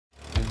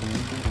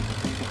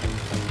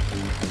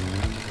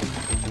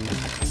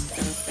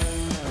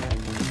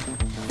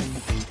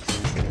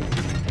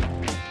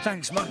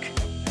Thanks, Muck.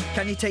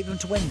 Can you take them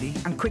to Wendy?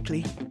 And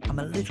quickly, I'm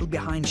a little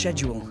behind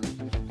schedule.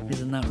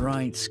 Isn't that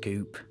right,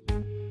 Scoop?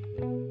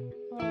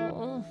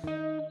 Oh.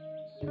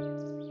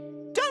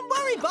 Don't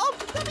worry, Bob.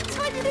 They'll be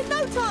tidied in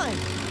no time.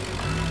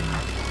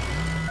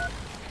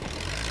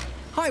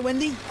 Hi,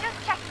 Wendy.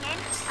 Just checking in.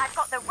 I've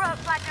got the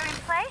rope ladder in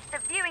place, the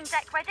viewing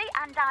deck ready,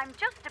 and I'm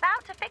just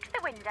about to fix the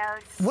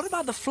windows. What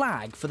about the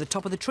flag for the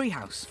top of the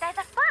treehouse? There's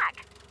a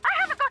flag. I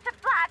haven't got a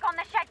flag on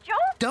the schedule.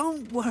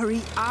 Don't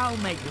worry, I'll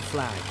make the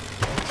flag.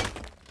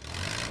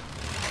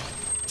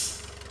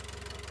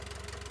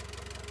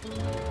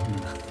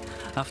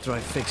 After I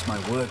fix my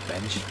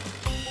workbench.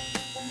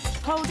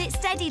 Hold it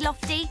steady,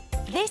 Lofty.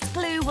 This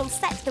glue will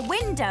set the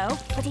window,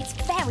 but it's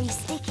very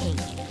sticky.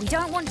 We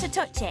don't want to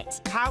touch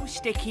it. How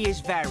sticky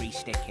is very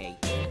sticky?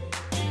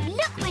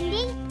 Look,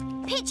 Wendy.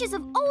 Pictures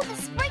of all the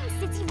Spring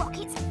City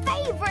Rockets'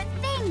 favourite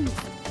things.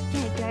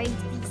 They're going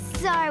to be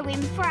so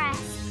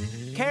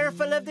impressed.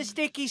 Careful of the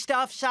sticky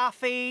stuff,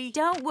 Safi.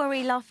 Don't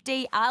worry,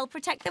 Lofty. I'll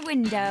protect the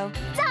window.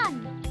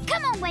 Done.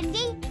 Come on,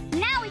 Wendy.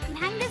 Now we can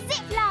hang the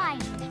zip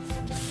line.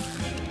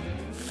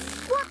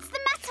 What's the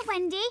matter,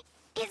 Wendy?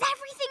 Is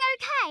everything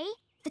okay?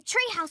 The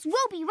treehouse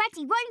will be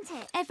ready, won't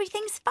it?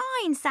 Everything's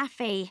fine,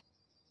 Safi.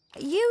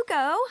 You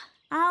go.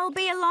 I'll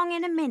be along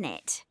in a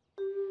minute.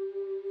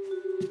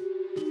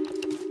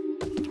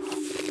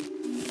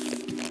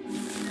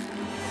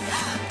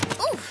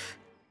 Oof!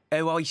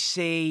 Oh, I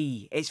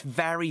see. It's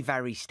very,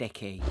 very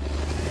sticky.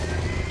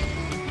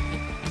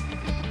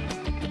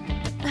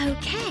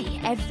 OK,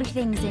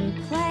 everything's in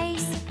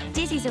place.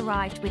 Dizzy's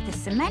arrived with the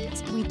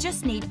cement. We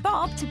just need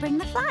Bob to bring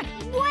the flag.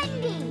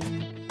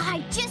 Wendy,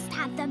 I just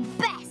had the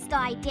best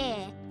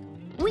idea.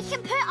 We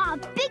can put our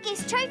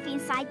biggest trophy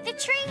inside the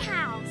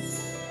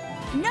treehouse.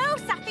 No,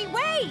 Safi,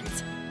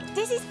 wait!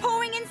 Dizzy's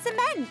pouring in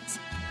cement.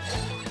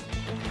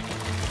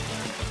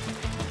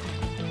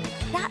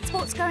 That's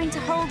what's going to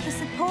hold the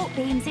support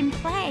beams in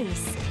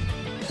place,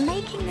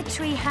 making the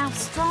treehouse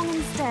strong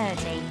and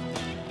sturdy.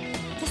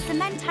 The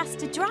cement has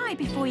to dry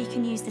before you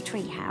can use the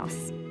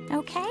treehouse,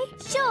 OK?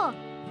 Sure.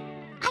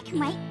 I can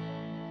wait.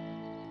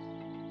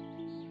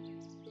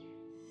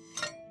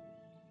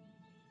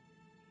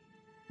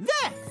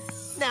 There!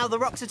 Now the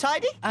rocks are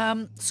tidy.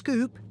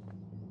 Scoop,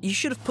 you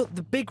should have put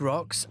the big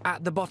rocks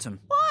at the bottom.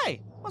 Why?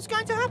 What's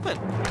going to happen?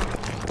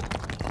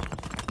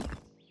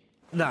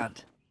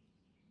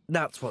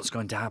 That's what's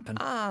going to happen.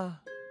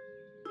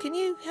 Can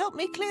you help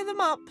me clear them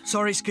up?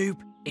 Sorry, Scoop.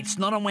 It's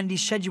not on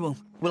Wendy's schedule.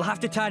 We'll have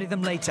to tidy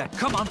them later.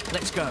 Come on,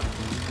 let's go.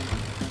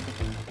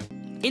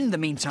 In the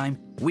meantime,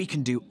 we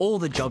can do all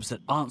the jobs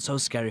that aren't so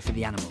scary for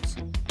the animals.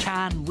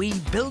 Can we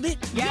build it?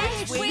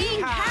 Yes, we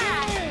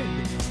can!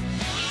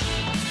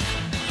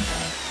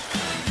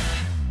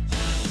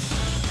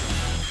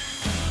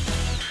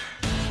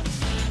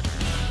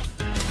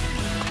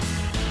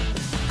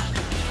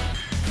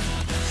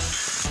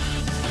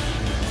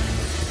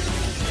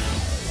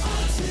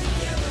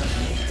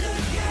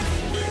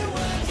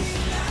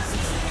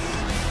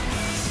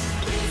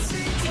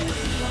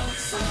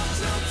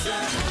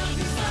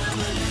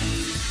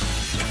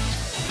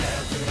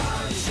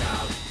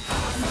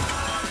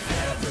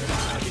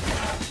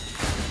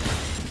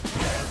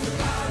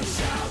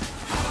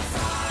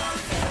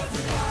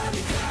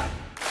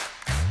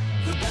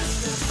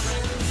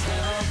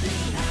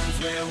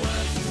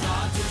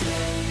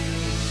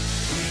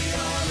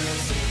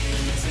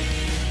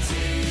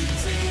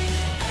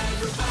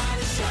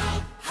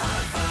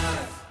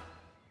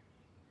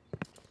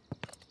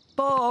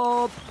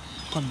 Bob,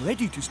 I'm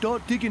ready to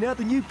start digging out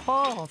the new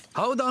path.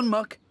 Hold on,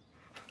 Muck.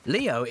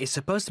 Leo is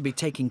supposed to be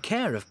taking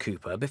care of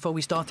Cooper before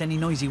we start any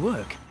noisy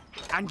work.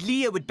 And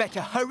Leo would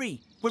better hurry.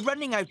 We're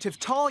running out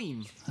of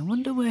time. I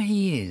wonder where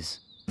he is.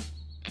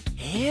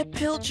 Here,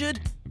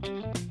 Pilchard.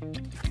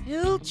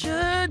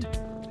 Pilchard,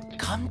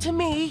 come to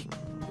me.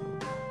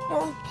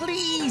 Oh,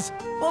 please.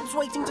 Bob's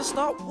waiting to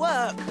start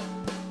work.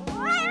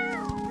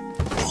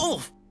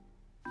 Oof.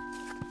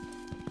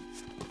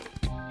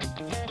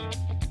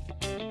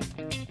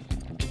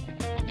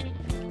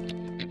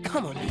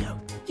 Come on, Leo.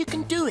 You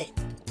can do it.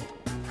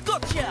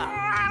 Gotcha!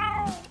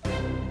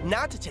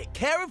 Now to take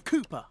care of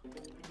Cooper.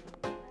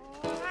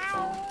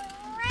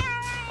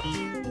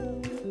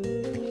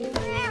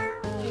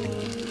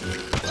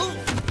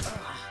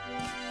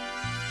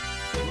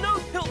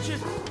 No,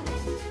 Pilchard!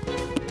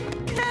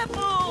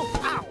 Careful!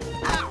 Ow!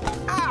 Ow!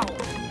 Ow!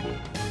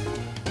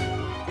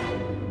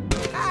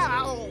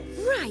 Ow!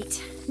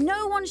 Right.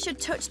 No one should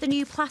touch the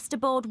new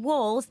plasterboard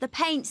walls. The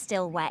paint's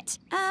still wet.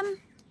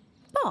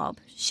 Bob,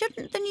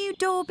 shouldn't the new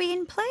door be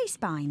in place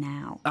by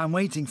now? I'm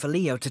waiting for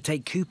Leo to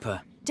take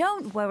Cooper.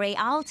 Don't worry,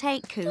 I'll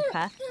take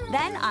Cooper.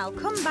 Then I'll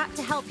come back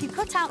to help you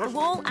cut out the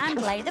wall and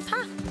lay the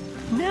path.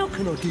 Now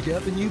can I dig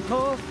out the new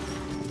path?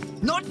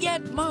 Not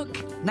yet,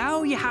 Muck.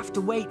 Now you have to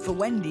wait for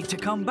Wendy to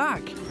come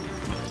back.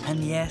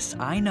 And yes,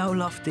 I know,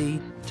 Lofty.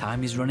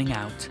 Time is running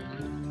out.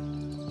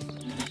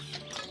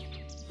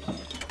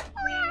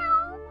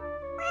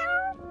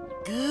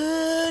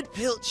 Good,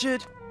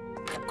 Pilchard.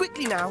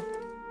 Quickly now.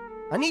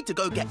 I need to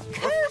go get...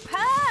 Cooper!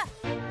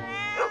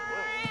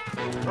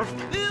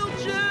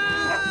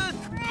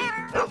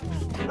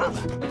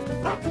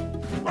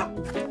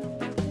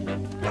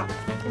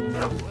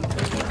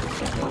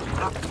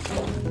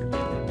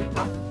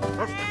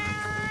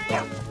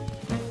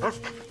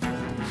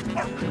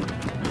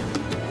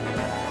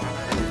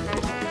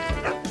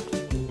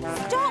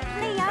 Stop,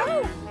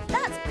 Leo!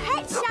 That's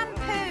pet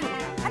shampoo,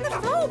 and the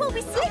floor will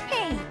be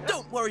slippy.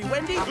 Don't worry,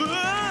 Wendy.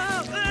 Oh!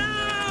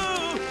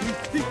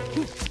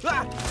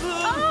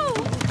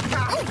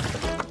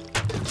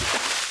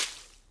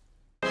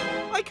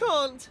 I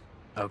can't.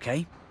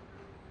 OK.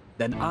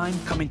 Then I'm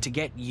coming to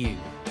get you.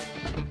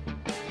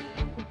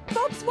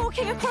 Bob's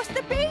walking across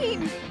the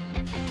beam.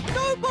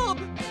 No, Bob!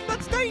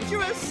 That's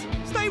dangerous!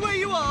 Stay where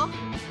you are.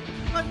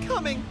 I'm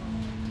coming.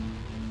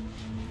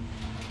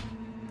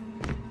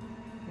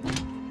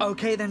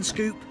 OK then,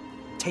 Scoop.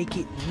 Take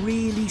it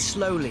really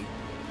slowly.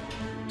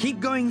 Keep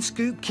going,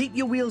 Scoop. Keep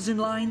your wheels in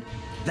line.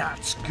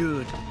 That's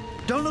good.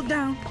 Don't look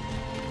down.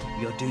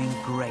 You're doing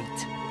great.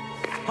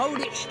 Hold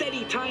it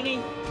steady, Tiny.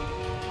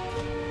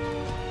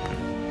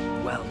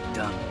 Well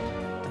done.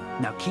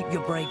 Now keep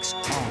your brakes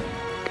on.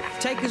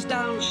 Take us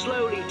down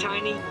slowly,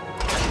 Tiny.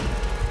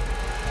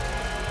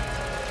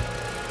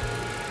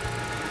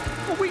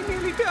 Are we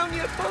nearly down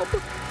yet, Bob?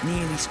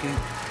 Nearly, Scoop.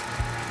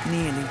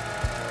 Nearly.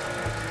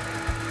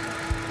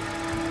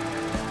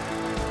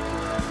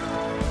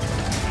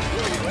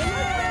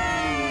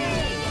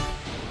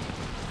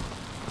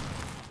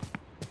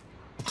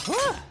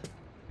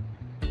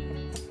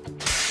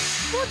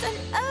 What on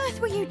earth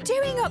were you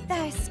doing up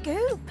there,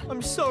 Scoop?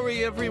 I'm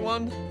sorry,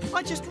 everyone.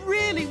 I just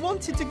really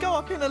wanted to go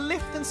up in a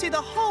lift and see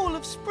the whole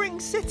of Spring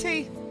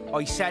City.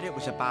 I said it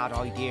was a bad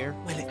idea.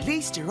 Well, at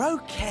least you're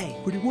okay.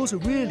 But it was a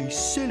really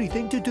silly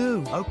thing to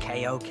do.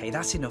 OK,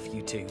 that's enough,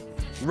 you two.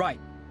 Right.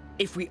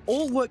 If we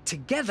all work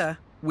together,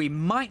 we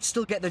might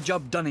still get the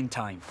job done in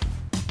time.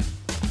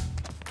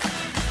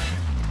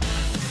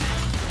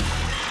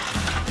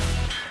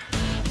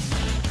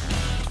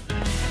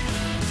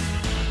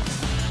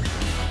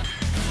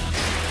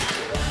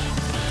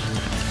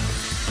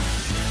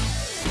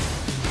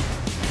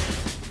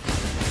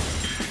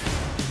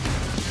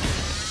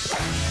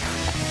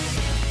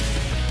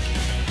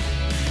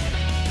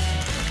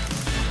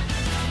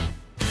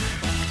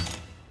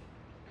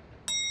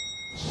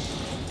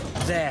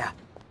 There,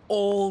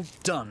 all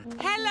done.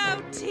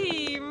 Hello,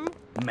 team.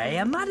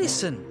 Mayor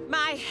Madison.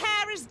 My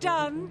hair is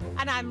done,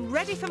 and I'm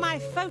ready for my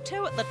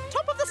photo at the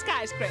top of the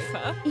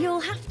skyscraper.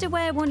 You'll have to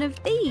wear one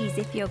of these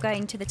if you're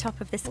going to the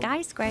top of the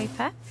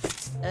skyscraper.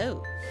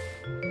 Oh.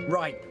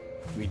 Right,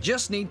 we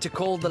just need to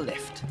call the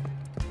lift.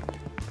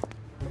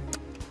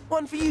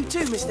 One for you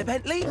too, Mr.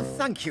 Bentley.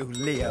 Thank you,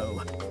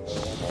 Leo.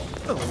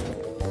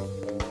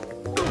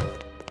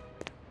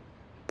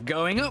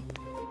 Going up,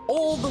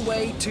 all the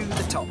way to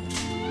the top.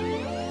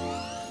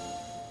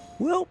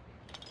 Well,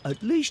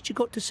 at least you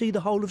got to see the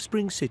whole of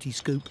Spring City,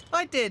 Scoop.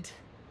 I did.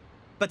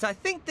 But I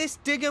think this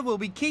digger will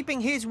be keeping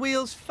his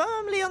wheels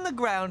firmly on the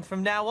ground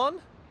from now on.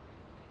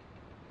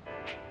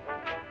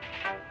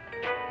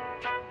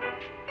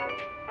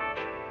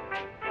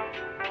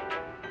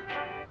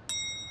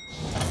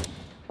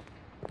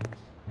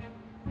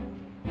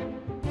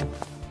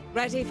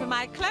 Ready for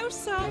my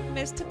close-up,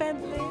 Mr.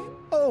 Bentley?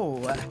 Oh,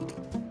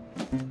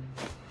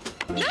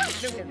 No.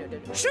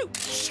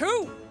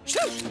 Shoot!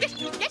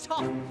 Get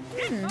off!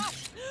 Get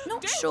off!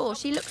 Not sure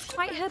she looks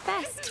quite her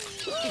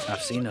best.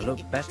 I've seen her look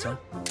better.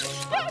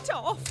 Get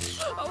off!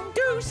 Oh,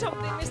 do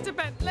something, Mr.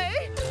 Bentley.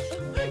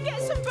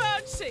 Get some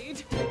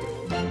birdseed.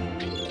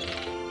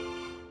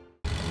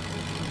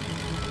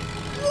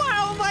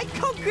 Wow, my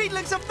concrete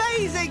looks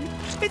amazing!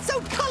 It's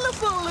so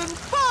colourful and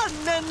fun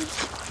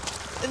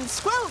and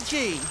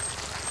squelchy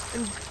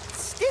and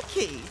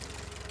sticky.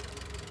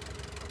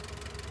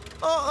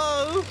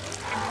 Uh-oh.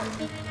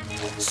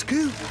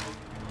 Scoop,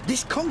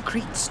 this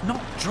concrete's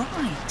not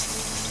dry.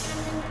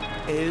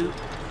 Ooh.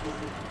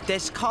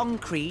 This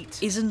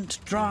concrete Isn't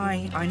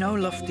dry, I know,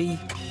 Lufty.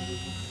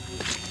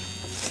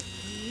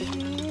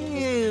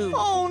 Ew.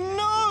 Oh,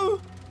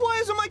 no! Why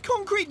isn't my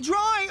concrete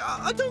dry?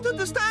 I don't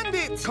understand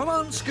it. Come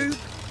on, Scoop.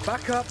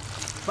 Back up.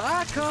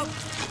 Back up.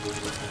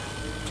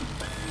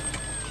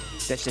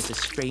 This is the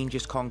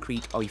strangest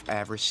concrete I've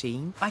ever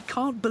seen. I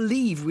can't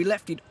believe we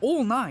left it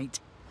all night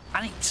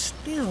and it's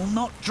still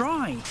not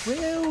dry.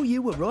 well,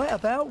 you were right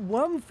about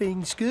one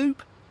thing,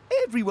 Scoop.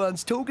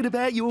 Everyone's talking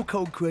about your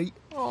concrete.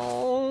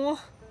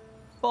 Oh,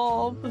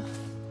 Bob.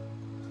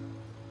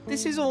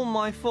 This is all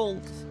my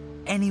fault.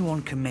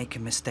 Anyone can make a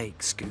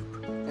mistake,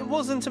 Scoop. It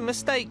wasn't a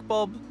mistake,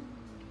 Bob.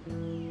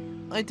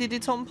 I did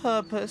it on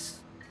purpose.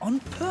 On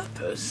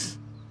purpose?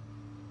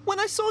 When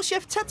I saw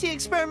Chef Tati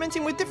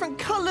experimenting with different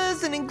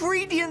colours and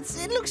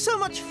ingredients, it looked so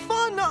much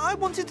fun. I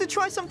wanted to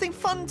try something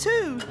fun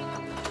too.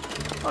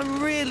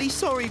 I'm really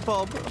sorry,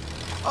 Bob.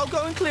 I'll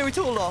go and clear it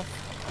all off.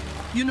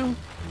 You know,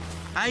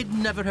 I'd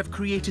never have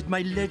created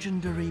my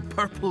legendary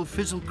purple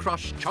fizzle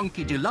crush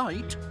chunky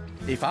delight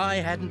if I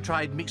hadn't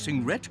tried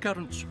mixing red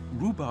currants,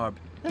 rhubarb,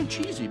 and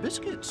cheesy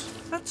biscuits.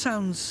 That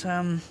sounds,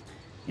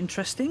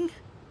 interesting.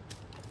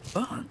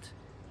 But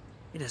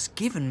It has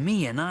given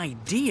me an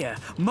idea.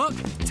 Muck,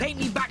 take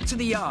me back to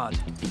the yard.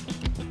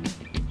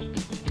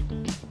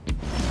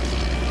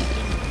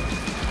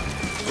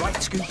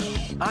 Right, Scoop.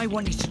 I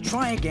want you to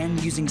try again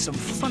using some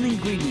fun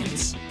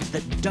ingredients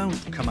that don't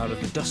come out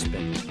of the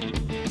dustbin.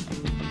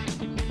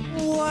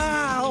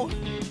 Wow!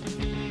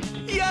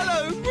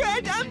 Yellow,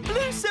 red and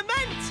blue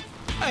cement!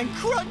 And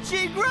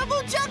crunchy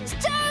gravel chunks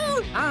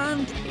too!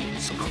 And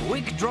it's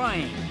quick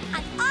drying.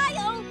 And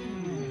I'll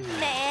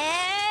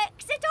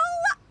mix it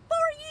all up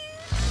for you.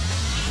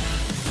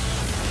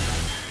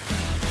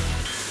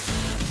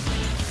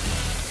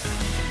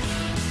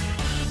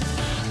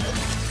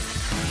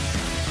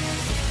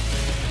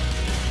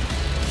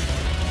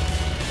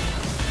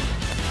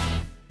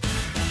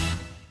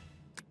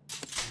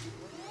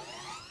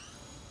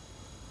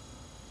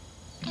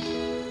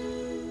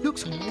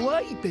 Looks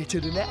way better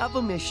than that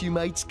other mess you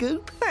made,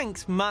 Scoop.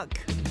 Thanks, Muck.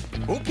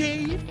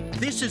 OK,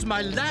 this is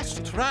my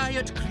last try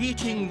at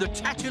creating the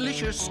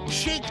tatilicious,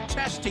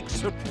 shake-tastic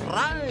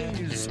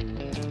surprise.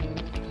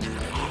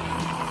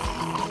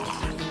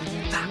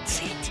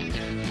 That's it.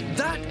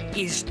 That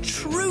is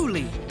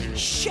truly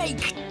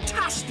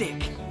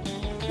shake-tastic.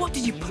 What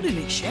did you put in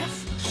it, Chef?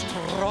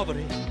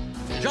 Strawberry.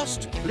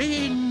 Just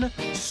plain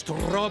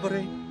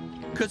strawberry.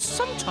 'Cause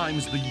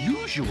sometimes the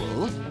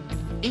usual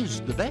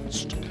is the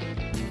best.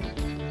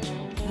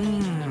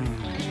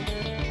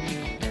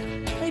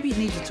 Maybe it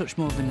needs a touch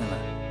more vanilla.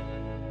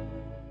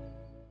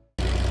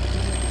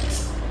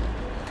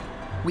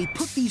 We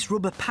put these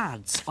rubber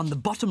pads on the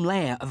bottom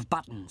layer of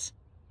buttons,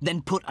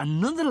 then put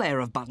another layer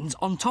of buttons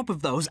on top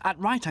of those at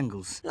right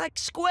angles. Like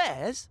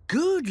squares?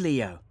 Good,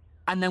 Leo.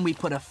 And then we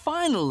put a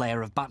final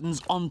layer of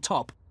buttons on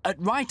top at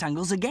right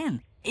angles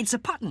again. It's a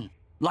pattern,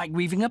 like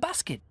weaving a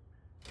basket.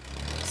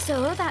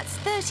 So that's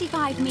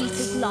 35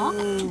 metres long.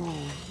 Ooh,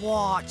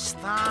 what's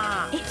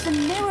that? It's a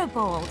mirror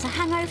ball to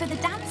hang over the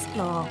dance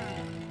floor.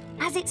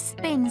 As it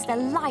spins, the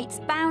lights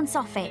bounce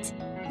off it,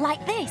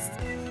 like this.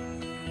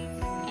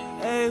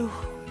 Oh,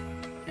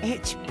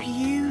 it's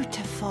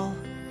beautiful.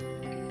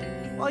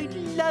 I'd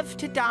love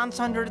to dance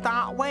under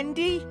that,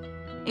 Wendy.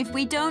 If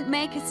we don't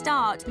make a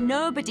start,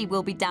 nobody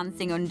will be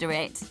dancing under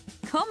it.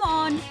 Come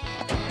on.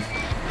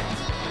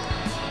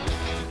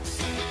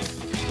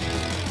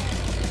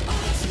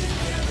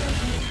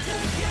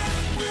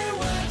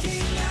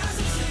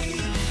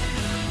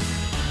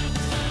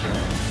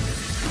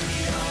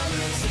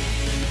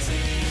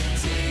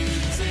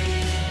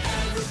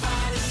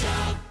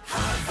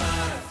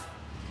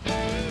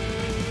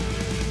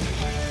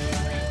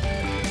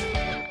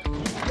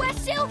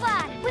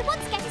 We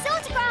want to get his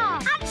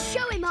autograph and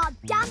show him our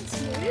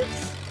dance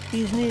moves.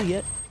 He isn't here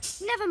yet.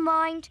 Never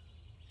mind.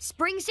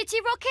 Spring City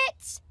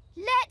Rockets,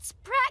 let's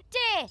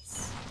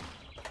practice.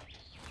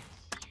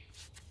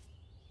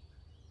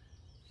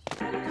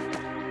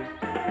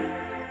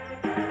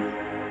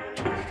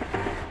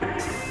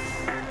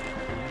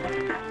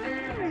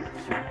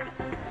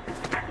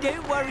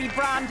 Don't worry,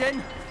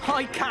 Brandon.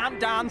 I can't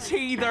dance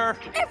either.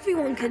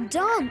 Everyone can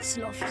dance,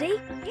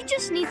 Lofty. You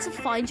just need to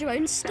find your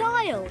own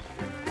style.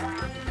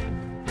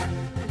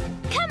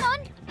 Come on,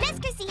 let's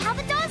go see how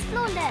the dance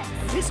floor looks.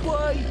 This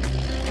way.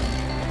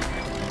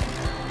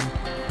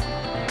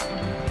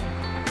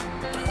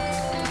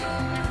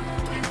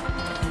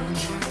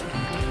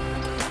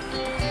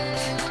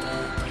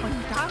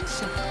 I'm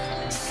dancing.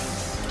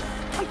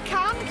 I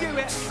can do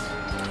it.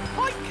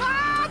 I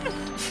can!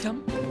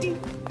 Dum dee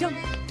dum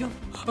dum.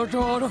 Da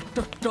da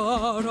da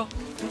da da.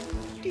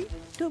 Dee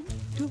dum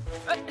dum.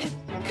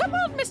 Come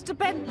on, Mr.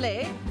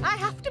 Bentley. I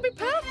have to be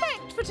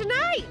perfect for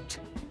tonight.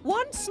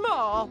 Once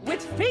more,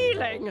 with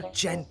feeling.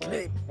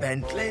 Gently,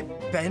 Bentley,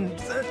 bend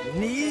the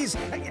knees.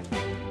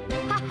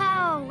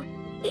 Wow,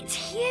 it's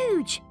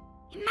huge.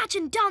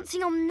 Imagine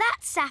dancing on that,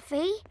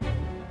 Safi.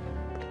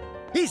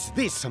 Is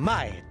this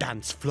my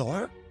dance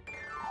floor?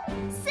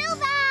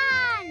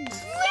 Sylvan!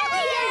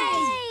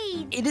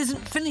 Yay! It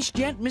isn't finished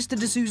yet, Mr.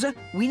 D'Souza.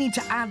 We need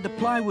to add the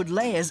plywood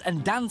layers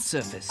and dance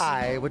surface.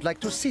 I would like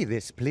to see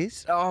this,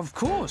 please. Of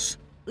course.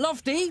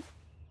 Lofty,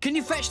 can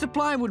you fetch the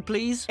plywood,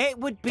 please? It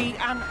would be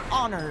an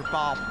honour,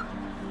 Bob.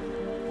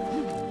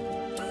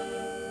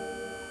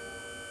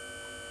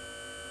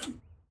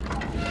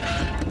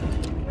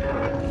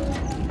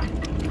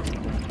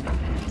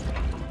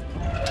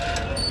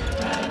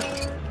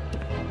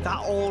 That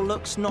all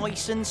looks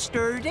nice and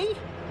sturdy.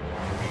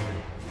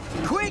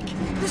 Quick!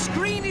 The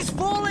screen is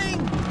falling!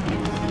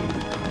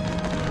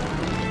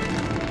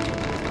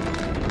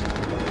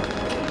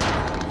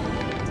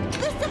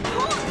 The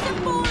supports are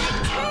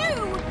falling too!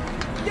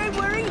 Don't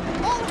worry,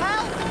 I'll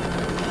help.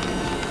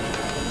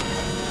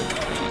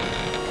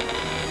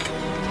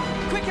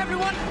 Quick,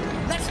 everyone!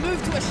 Let's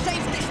move to a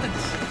safe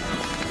distance.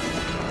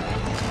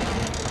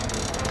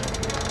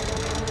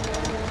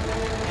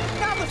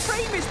 Now the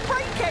frame is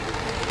breaking.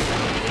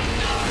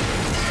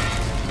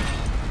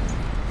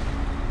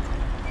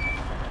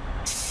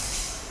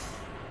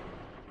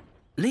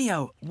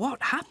 Leo,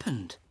 what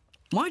happened?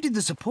 Why did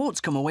the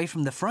supports come away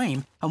from the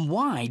frame, and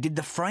why did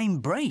the frame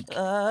break?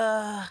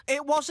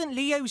 It wasn't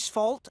Leo's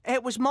fault.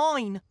 It was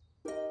mine.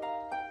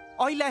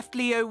 I left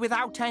Leo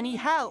without any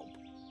help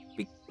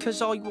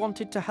because I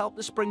wanted to help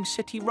the Spring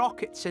City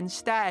Rockets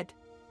instead.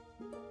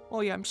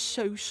 I am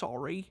so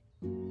sorry.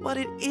 But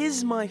it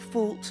is my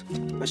fault.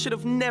 I should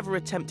have never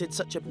attempted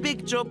such a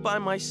big job by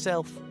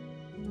myself.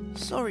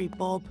 Sorry,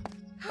 Bob.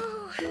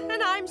 Oh,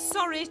 and I'm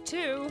sorry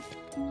too.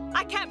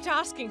 I kept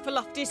asking for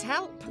Lofty's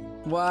help.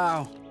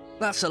 Wow,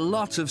 that's a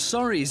lot of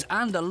sorries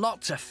and a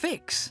lot to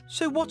fix.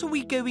 So what are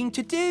we going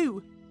to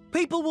do?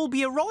 People will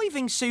be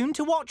arriving soon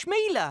to watch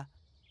Mila.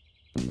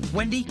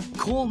 Wendy,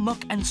 call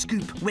Muck and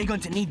Scoop. We're going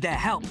to need their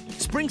help.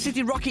 Spring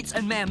City Rockets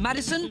and Mayor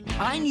Madison,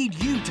 I need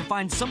you to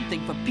find something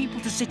for people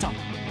to sit on.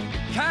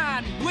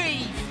 Can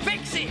we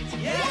fix it?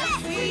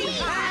 Yes, we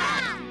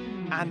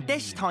can! And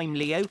this time,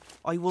 Leo,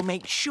 I will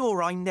make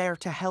sure I'm there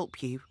to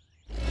help you.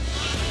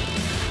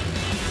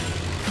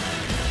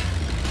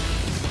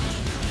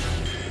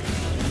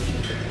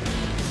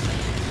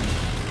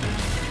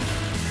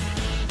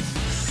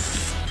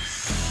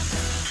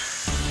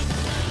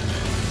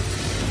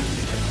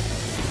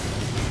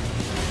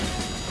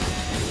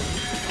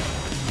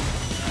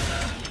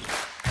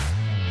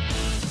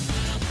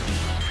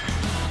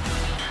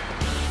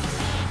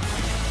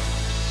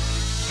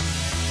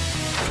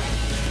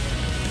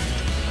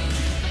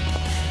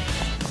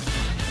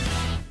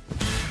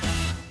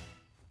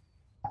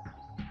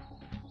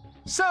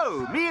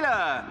 So,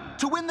 Mila,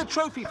 to win the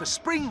trophy for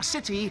Spring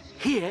City,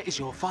 here is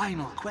your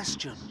final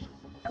question.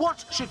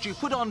 What should you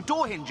put on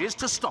door hinges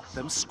to stop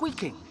them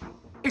squeaking?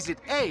 Is it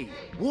A,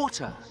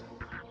 water,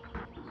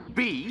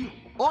 B,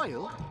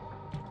 oil,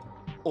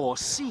 or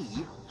C,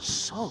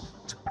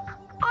 salt?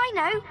 I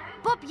know.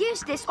 Bob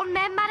used this on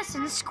Mayor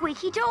Madison's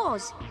squeaky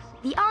doors.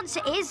 The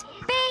answer is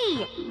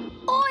B,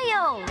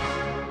 oil.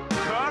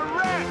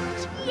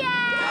 Correct!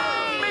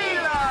 Yay!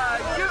 Mila,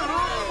 you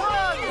won!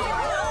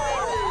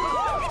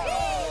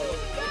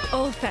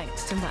 All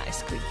thanks to my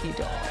squeaky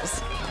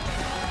doors.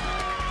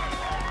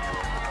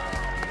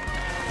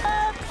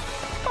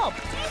 Bob,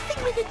 do you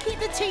think we could keep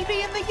the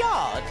TV in the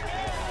yard?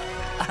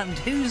 And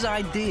whose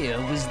idea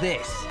was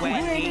this?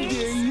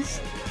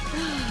 Wendy's.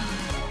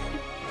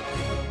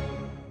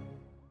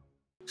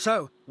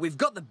 So, we've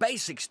got the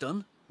basics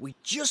done. We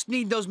just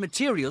need those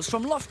materials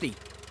from Lofty.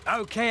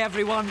 OK,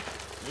 everyone,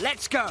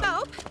 let's go.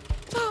 Bob!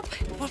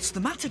 What's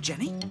the matter,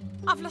 Jenny?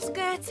 I've lost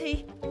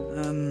Gertie.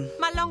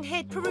 My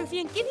long-haired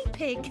Peruvian guinea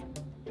pig.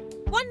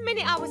 1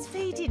 minute I was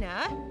feeding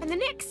her, and the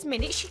next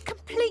minute she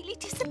completely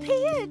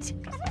disappeared.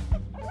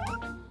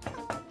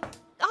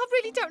 I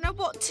really don't know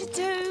what to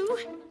do.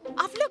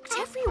 I've looked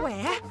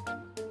everywhere.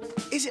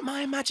 Is it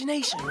my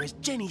imagination or is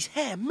Jenny's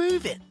hair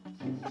moving?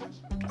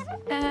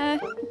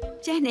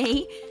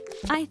 Jenny,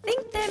 I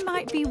think there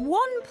might be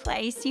one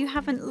place you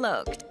haven't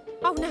looked.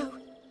 Oh, no.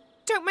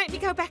 Don't make me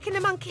go back in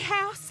the monkey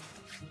house.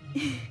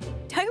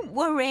 Don't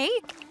worry.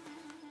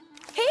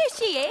 Here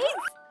she is.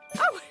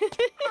 Oh,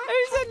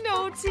 who's a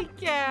naughty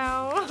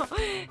girl?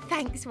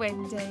 Thanks,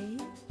 Wendy.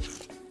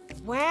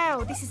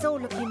 Wow, this is all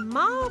looking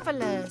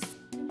marvellous.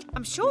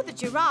 I'm sure the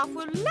giraffe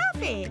will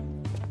love it.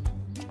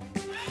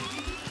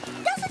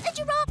 Doesn't the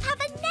giraffe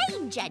have a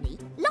name, Jenny?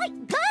 Like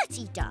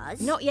Bertie does?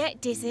 Not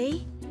yet,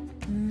 Dizzy.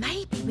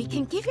 Maybe we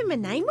can give him a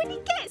name when he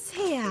gets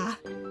here.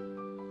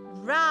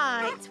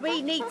 Right,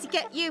 we need to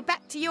get you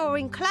back to your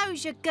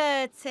enclosure,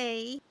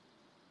 Gertie.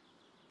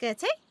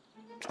 Gertie?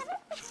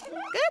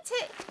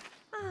 Gertie?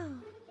 Oh.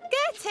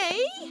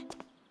 Gertie?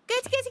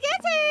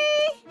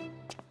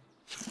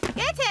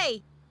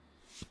 Gertie!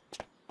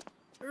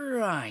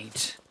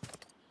 Right.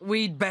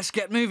 We'd best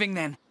get moving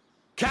then.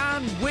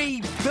 Can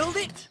we build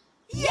it?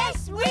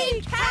 Yes,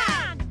 we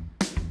can!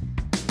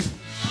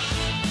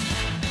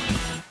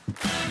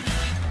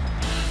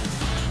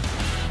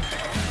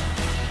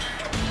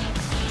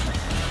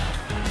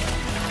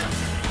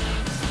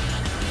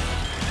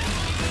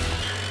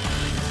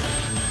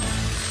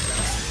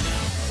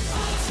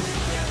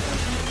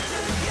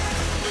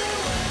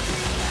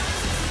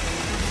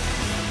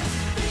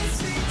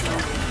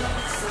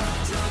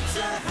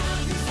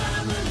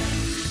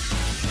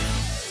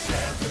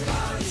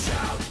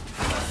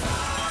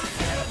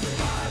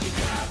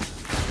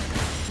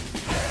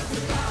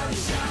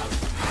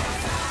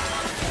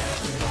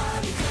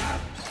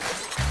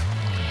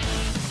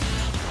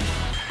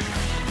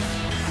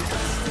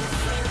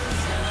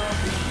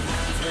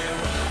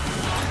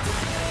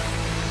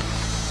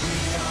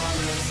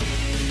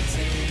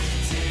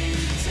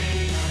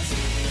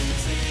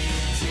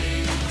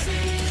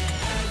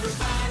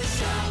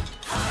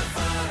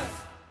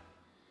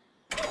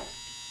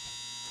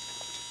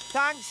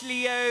 Thanks,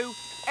 Leo.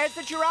 Is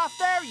the giraffe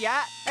there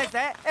yet? Is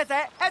it?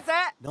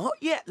 Not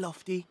yet,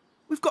 Lofty.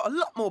 We've got a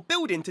lot more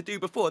building to do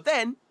before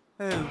then.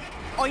 Oh,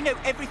 I know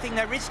everything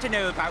there is to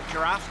know about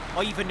giraffes.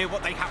 I even know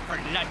what they have for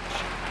lunch.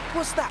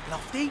 What's that,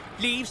 Lofty?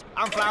 Leaves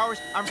and flowers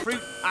and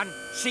fruit and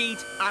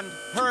seeds and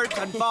herbs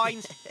and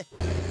vines.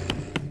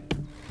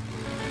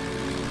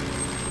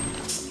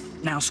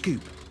 Now,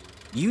 Scoop,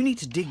 you need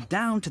to dig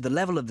down to the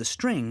level of the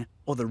string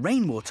or the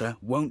rainwater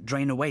won't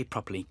drain away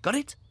properly. Got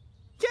it?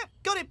 Yep,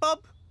 got it,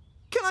 Bob.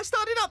 Can I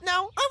start it up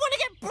now? I want to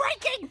get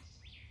breaking!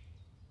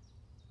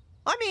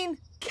 I mean,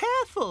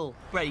 careful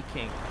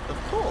braking, of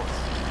course.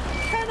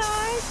 Can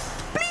I?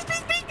 Please,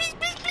 please, please, please,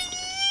 please,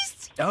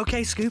 please!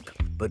 OK, Scoop,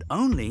 but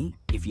only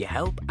if you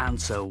help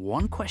answer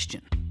one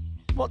question.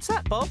 What's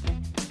that, Bob?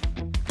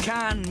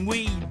 Can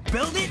we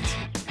build it?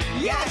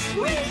 Yes,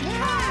 we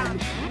can!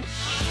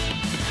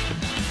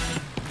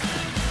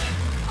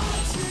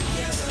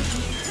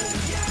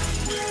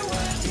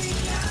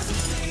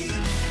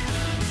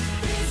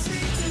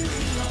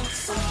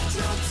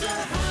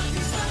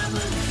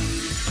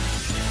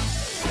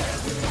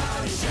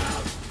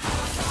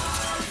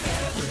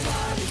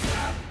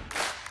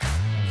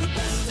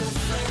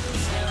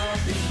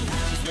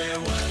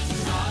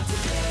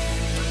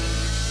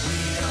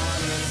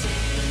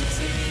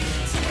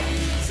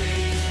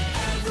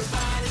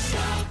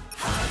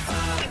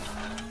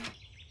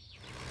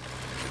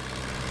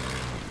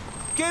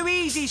 Go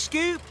easy,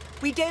 Scoop.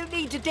 We don't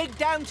need to dig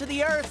down to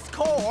the Earth's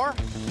core.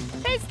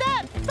 Is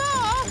that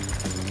far?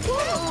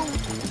 Whoa!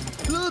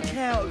 Look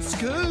out,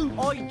 Scoop!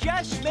 I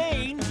just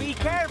mean be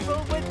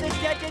careful with the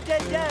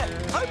da-da-da-da.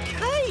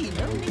 OK,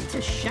 no need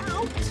to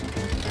shout.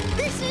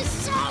 This is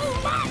so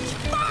much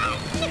fun!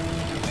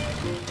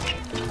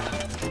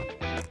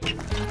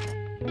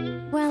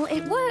 Well,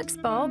 it works,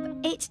 Bob.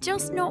 It's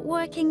just not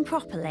working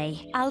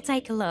properly. I'll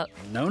take a look.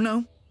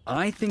 No.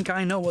 I think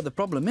I know what the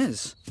problem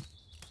is.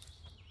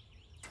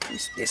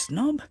 Is this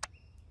knob?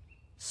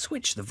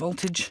 Switch the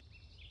voltage.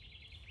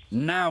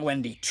 Now,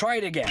 Wendy, try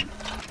it again.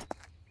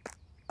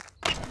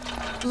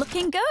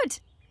 Looking good.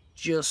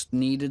 Just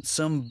needed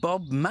some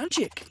Bob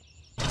magic.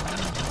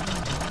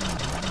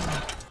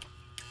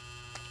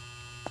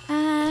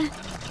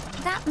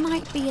 That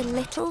might be a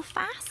little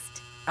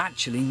fast.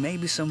 Actually,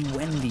 maybe some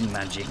Wendy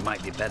magic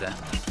might be better.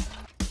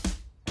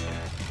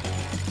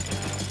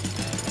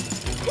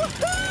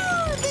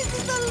 Woohoo! This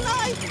is the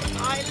life!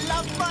 I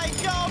love my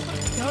job!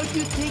 Don't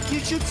you think you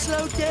should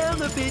slow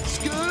down a bit,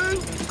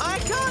 Scoop? I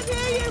can't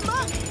hear you,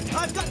 Muck!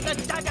 I've got the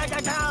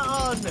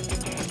da-da-da-da on!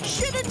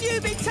 Shouldn't you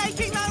be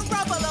taking that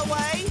rubble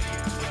away?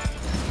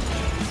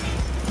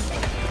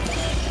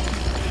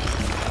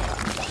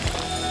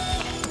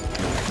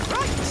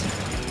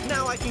 Right!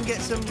 Now I can get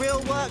some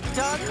real work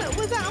done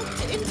without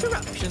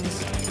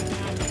interruptions.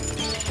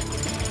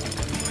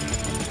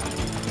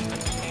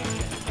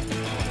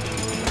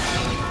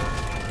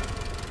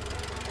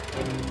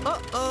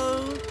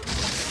 Uh-oh.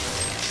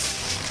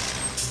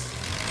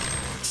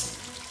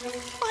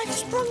 I've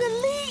sprung a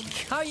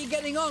leak! How are you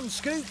getting on,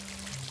 Scoop?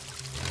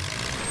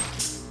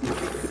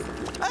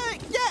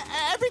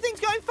 Yeah, everything's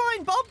going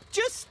fine, Bob.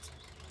 Just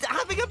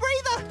having a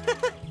breather.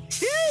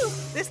 Phew!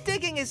 This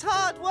digging is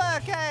hard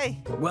work, eh?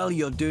 Well,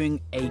 you're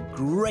doing a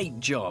great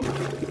job.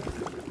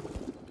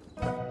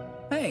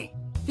 Hey,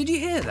 did you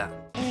hear that?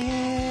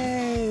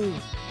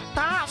 Oh,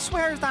 that's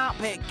where that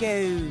bit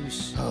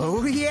goes.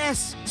 Oh,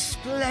 yes.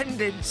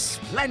 Splendid,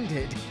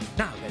 splendid.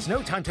 Now, there's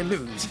no time to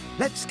lose.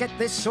 Let's get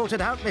this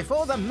sorted out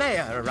before the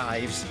mayor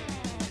arrives.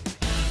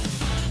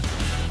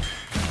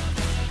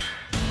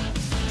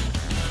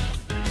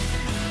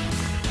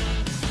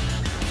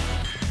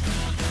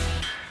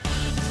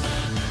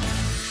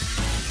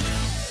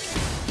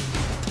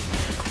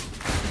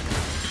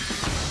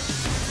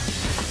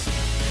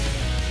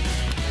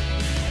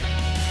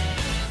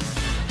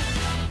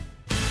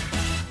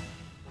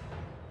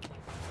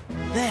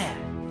 There.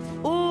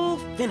 All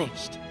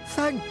finished.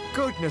 Thank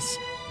goodness.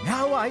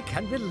 Now I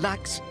can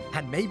relax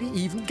and maybe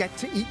even get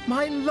to eat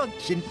my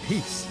lunch in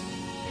peace.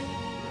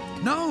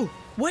 No,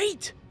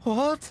 wait!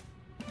 What?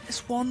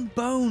 There's one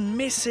bone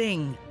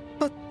missing.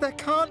 But there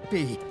can't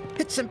be.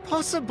 It's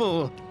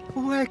impossible.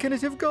 Where can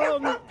it have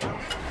gone?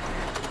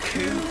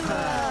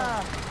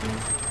 Cooper!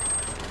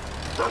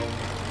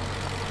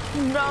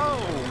 No,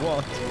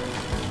 what?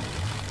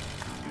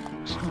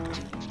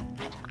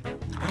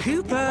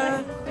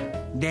 Cooper!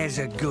 There's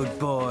a good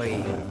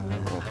boy.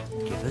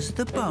 Give us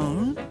the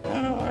bone.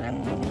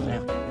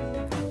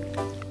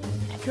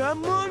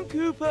 Come on,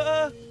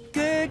 Cooper.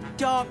 Good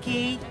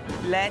doggy.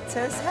 Let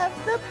us have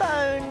the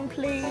bone,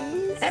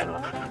 please.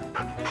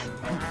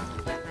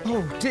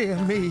 Oh, dear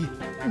me.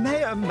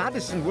 Mayor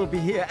Madison will be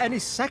here any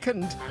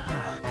second.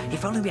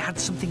 If only we had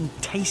something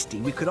tasty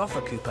we could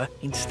offer Cooper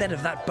instead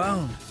of that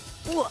bone.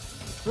 What?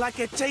 Like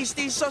a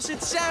tasty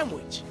sausage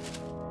sandwich?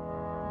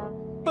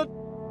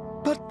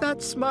 But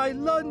that's my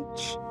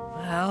lunch.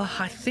 Well,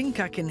 I think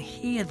I can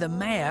hear the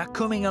mayor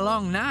coming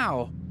along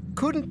now.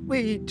 Couldn't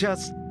we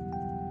just...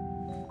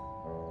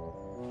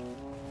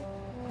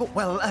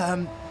 Well,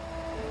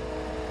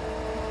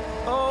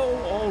 Oh,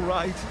 all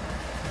right.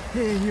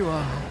 Here you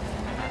are.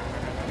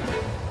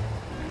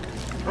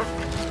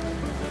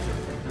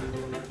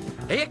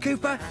 Here,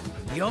 Cooper.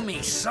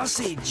 Yummy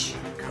sausage.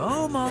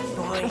 Come on,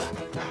 boy.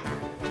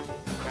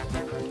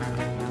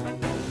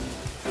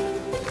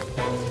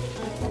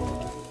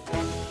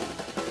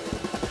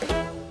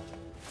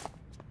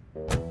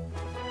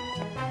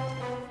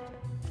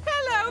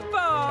 Hello,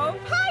 Bob.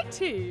 Hi,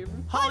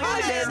 team.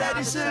 Hi there,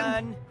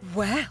 Madison.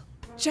 Well,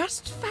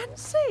 just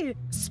fancy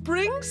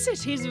Spring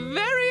City's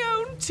very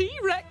own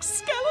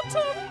T-Rex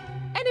skeleton.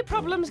 Any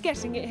problems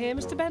getting it here,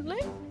 Mr.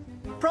 Bentley?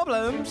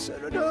 Problems?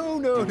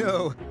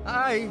 No.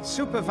 I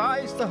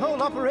supervised the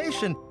whole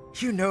operation.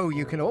 You know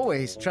you can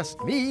always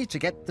trust me to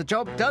get the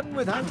job done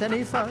without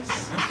any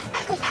fuss.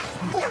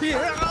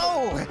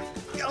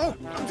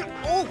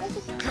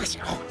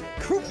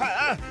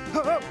 Cooper!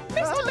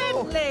 Mr.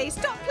 Bentley,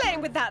 stop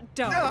playing with that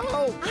dog.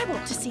 No. I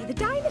want to see the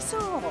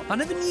dinosaur. I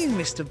never knew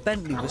Mr.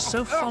 Bentley was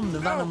so fond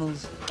of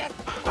animals. Get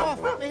off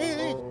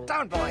me!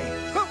 Down, boy!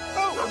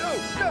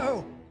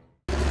 No!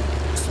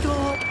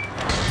 Stop!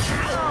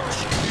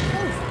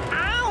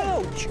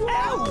 Ouch!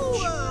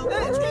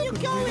 Where are you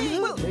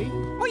going?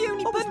 I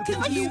only bumped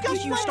into you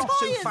because you stopped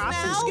so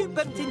fast and Scoop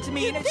bumped into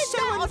me, and it's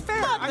so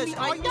unfair. I mean,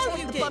 I know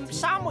you did. Bump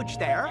sandwich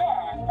there.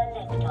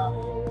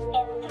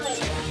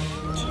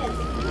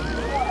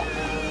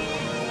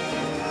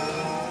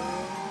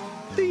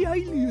 The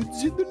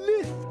alien's in the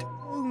lift.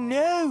 Oh,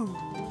 no.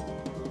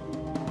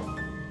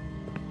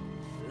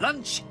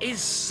 Lunch is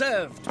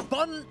served.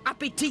 Bon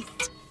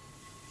appetit.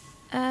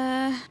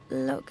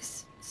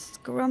 Looks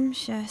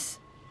scrumptious.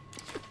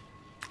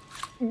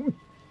 It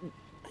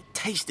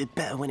tasted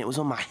better when it was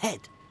on my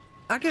head.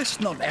 I guess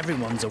not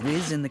everyone's a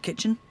whiz in the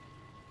kitchen.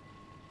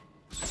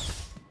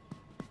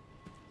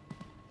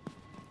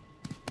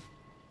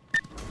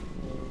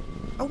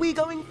 Are we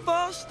going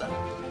faster?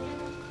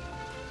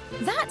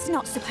 That's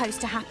not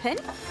supposed to happen.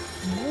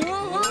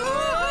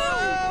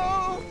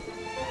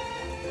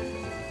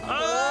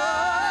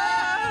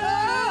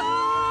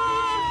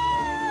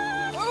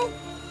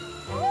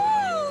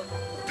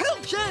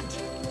 Pilchard!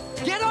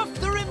 Get off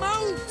the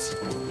remote!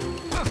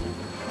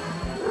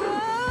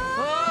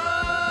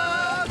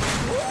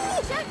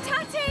 Chef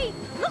Tatty!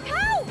 Look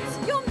out!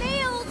 Your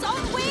meal's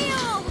on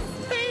wheels!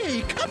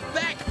 Hey, come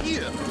back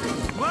here!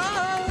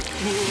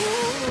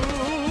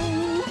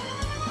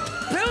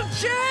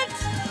 Pilchard!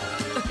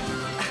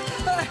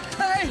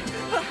 Hey!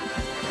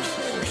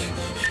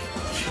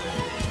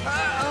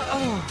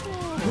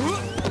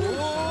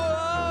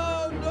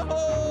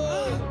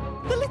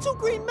 The little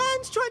green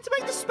man's trying to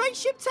make the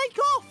spaceship take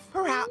off.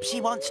 Perhaps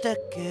he wants to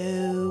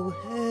go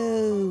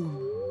home.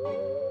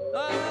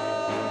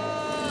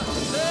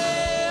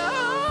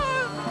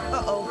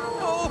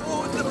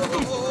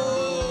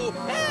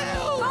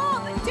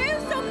 Bob, do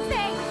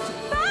something!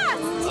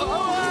 Fast!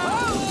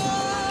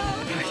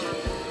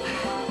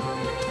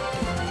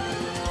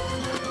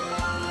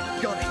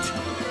 Got it.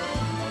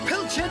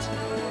 Pilchard,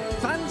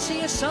 fancy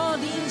a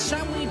sardine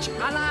sandwich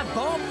a la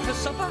Bob for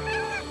supper?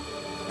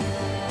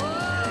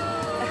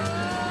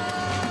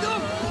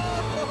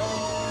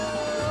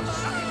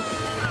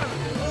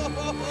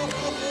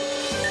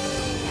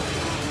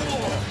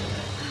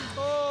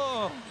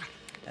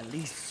 At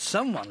least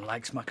someone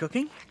likes my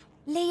cooking.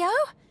 Leo?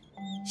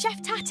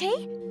 Chef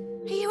Tatty?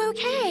 Are you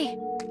okay?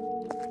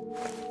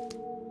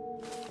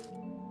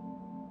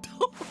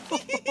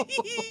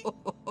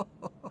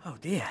 Oh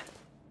dear.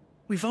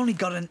 We've only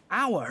got an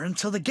hour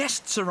until the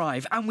guests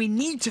arrive, and we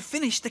need to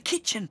finish the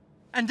kitchen.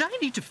 And I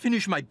need to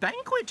finish my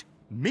banquet.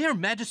 Mayor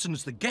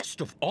Madison's the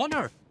guest of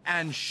honor,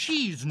 and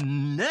she's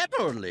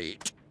never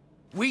late.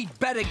 We'd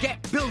better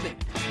get building.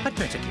 I'd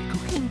better get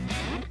cooking.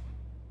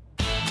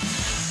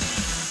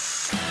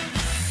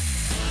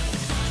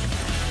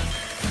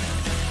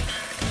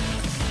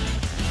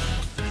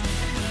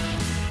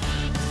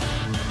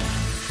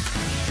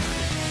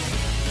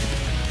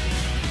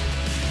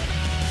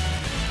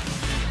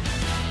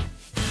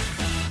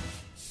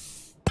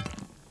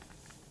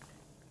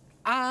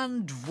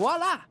 And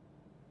voila!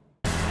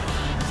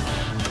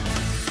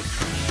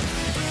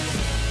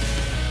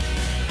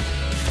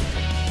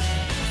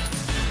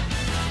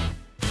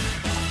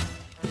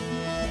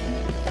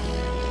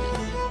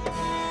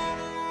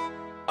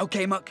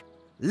 Okay, Muck,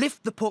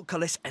 lift the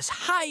portcullis as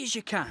high as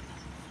you can.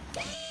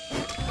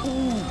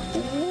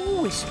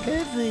 Ooh, it's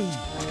heavy.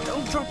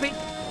 Don't drop it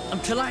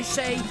until I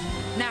say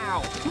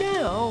now.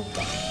 Now?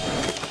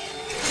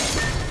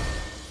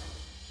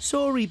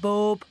 Sorry,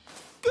 Bob.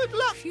 Good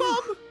luck,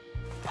 Bob.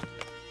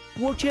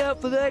 Watch out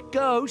for that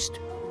ghost.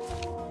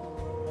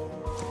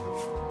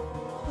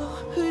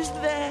 Who's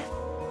there?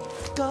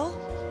 Gull,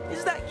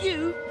 is that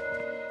you?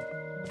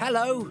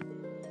 Hello,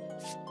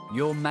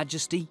 Your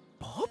Majesty.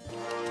 Bob?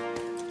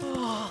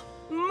 Oh,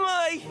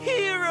 my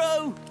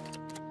hero!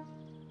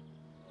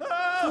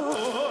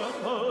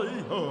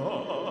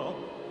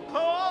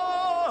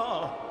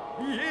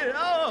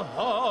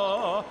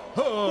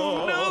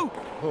 Oh, no!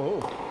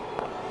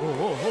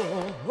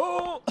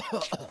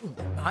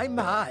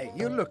 My,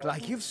 you look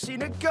like you've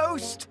seen a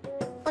ghost.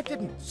 I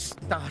didn't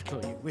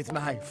startle you with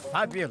my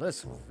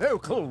fabulous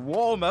vocal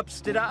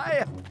warm-ups, did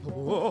I?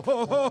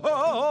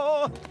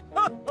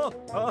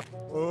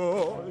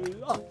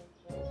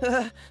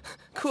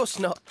 Course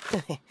not.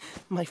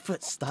 My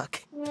foot's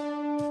stuck.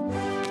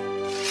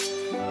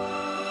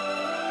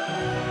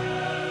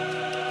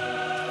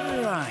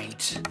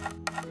 Right.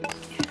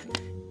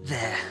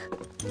 There.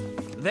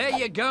 There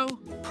you go,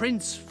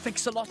 Prince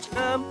Fix-a-Lot.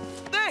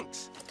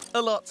 Thanks.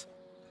 A lot.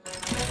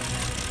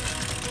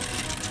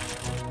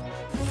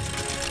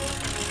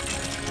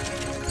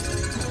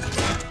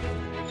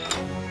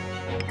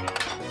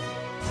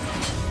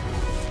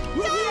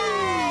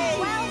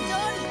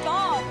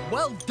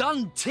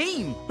 fun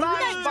team.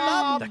 Thanks,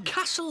 Bob. The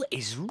castle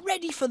is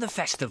ready for the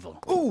festival.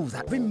 Oh,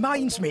 that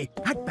reminds me.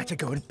 I'd better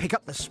go and pick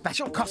up the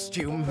special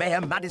costume Mayor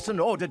Madison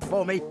ordered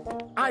for me.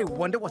 I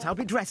wonder what I'll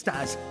be dressed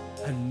as.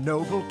 A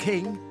noble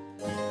king?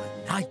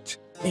 A knight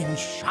in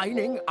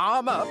shining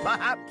armor,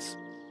 perhaps?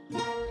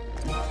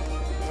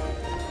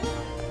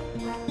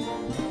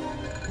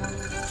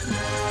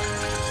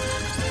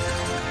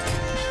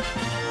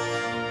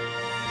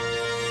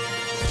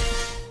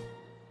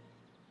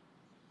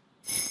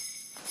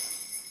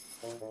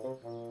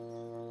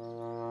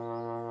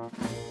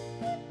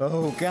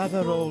 Oh,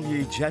 gather all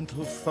ye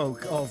gentle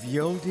folk of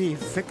Yoldy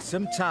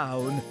Fixham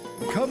town.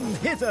 Come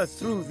hither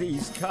through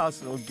these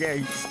castle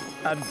gates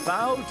and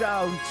bow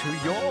down to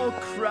your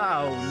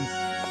crown.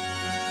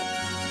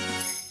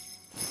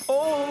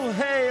 All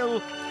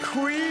hail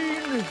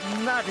Queen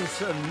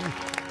Madison.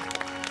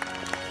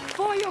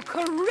 For your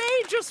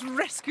courageous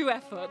rescue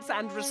efforts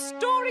and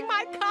restoring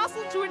my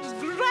castle to its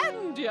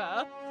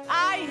grandeur,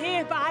 I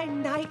hereby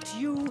knight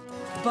you,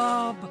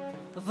 Bob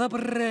the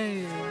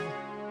Brave,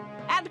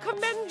 and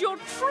commend your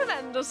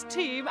tremendous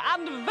team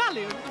and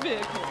valiant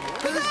vehicle.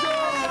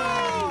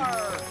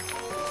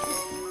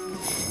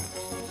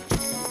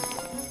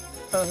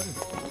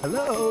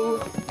 Hello?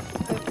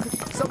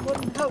 Could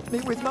someone help me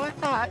with my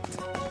hat?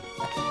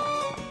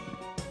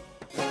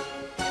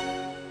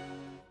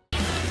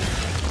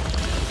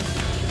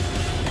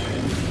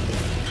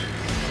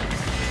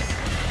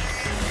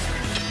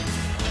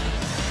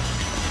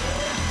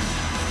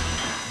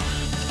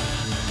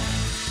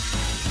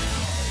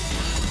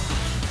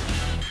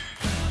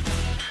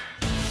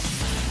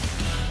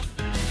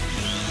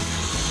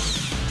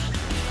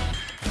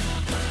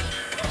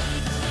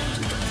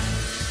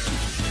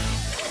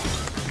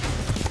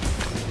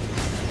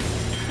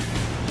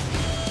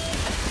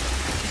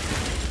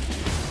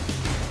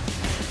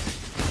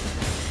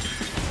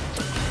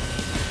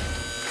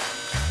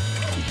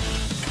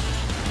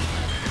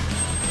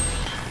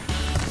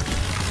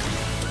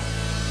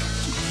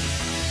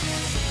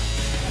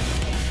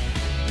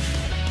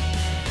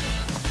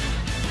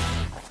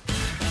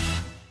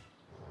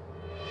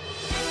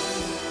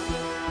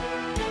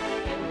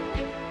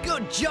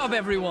 Good job,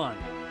 everyone.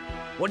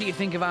 What do you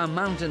think of our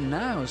mountain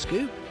now,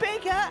 Scoop?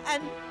 Bigger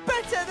and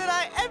better than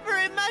I ever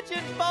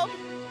imagined, Bob.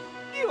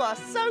 You are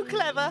so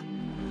clever.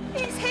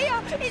 It's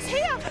here! It's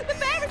here! The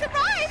bear has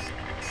arrived!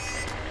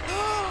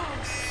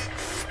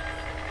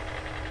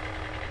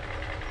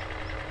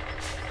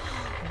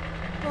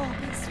 Bob,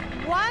 it's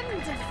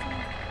wonderful.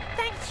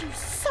 Thank you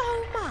so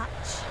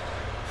much.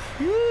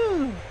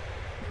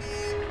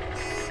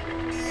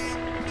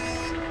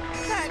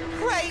 That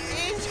crate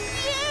is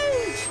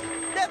huge!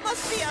 There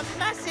must be a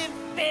massive,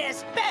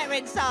 fierce bear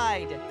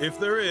inside. If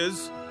there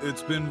is,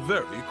 it's been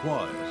very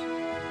quiet.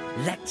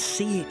 Let's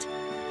see it.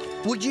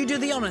 Would you do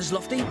the honours,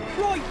 Lofty?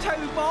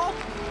 Right-o, Bob.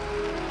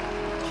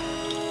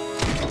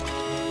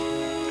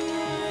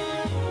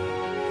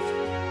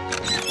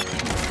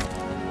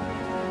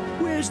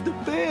 Where's the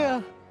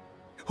bear?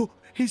 Oh,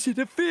 is it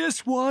a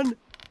fierce one?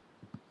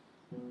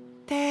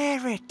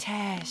 There it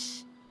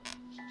is.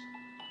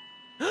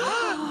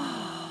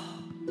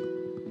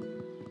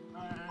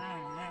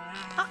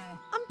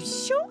 I'm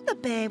sure the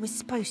bear was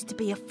supposed to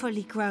be a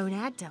fully grown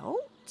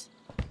adult.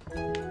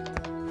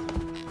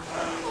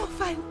 Oh,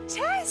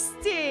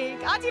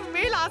 fantastic! I didn't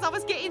realise I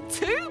was getting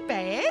two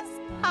bears,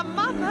 a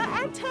mother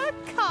and her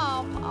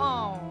cub.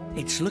 Oh.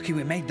 It's lucky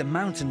we made the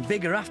mountain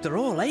bigger after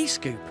all, eh,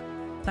 Scoop?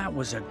 That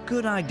was a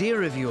good idea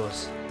of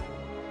yours.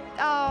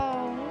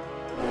 Oh,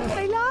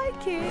 I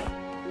like it.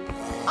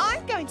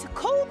 I'm going to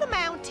call the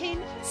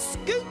mountain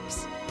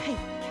Scoop's Peak.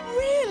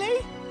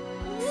 Really?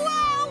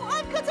 Wow!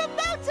 I've got a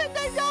mountain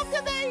named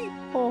after me!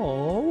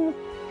 Oh,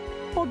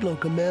 I'd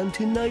like a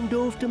mountain named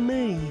after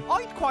me.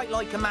 I'd quite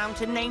like a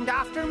mountain named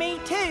after me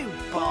too,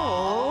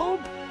 Bob.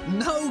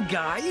 No,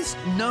 guys.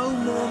 No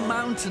more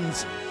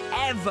mountains.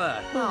 Ever.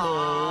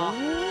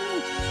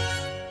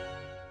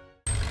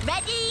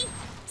 Ready,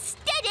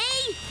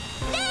 steady,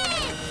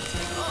 lift!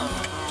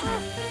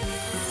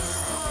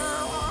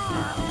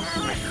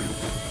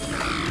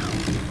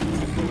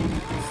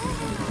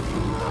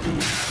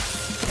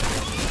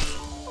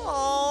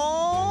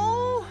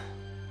 Oh!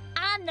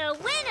 And the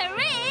winner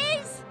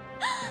is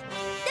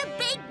the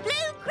Big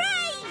Blue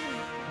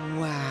Crane!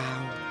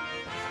 Wow.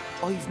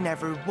 I've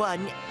never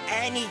won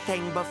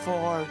anything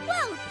before.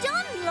 Well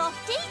done,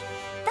 Lofty!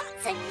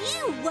 That's a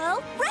new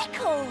world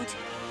record!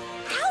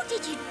 How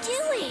did you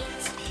do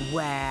it?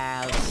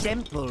 Well,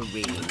 simple,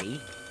 really.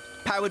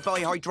 Powered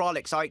by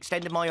hydraulics, I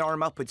extended my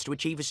arm upwards to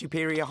achieve a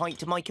superior height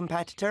to my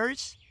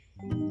competitors.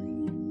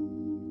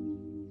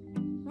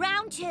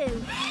 Round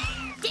 2.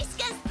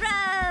 Discus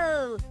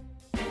throw!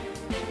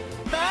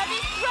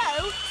 Furthest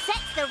throw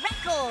sets the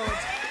record!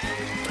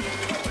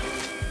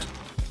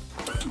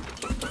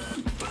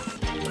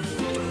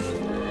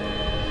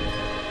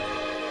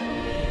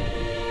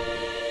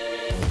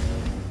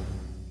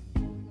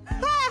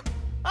 Ha!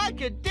 I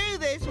could do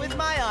this with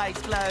my eyes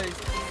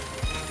closed.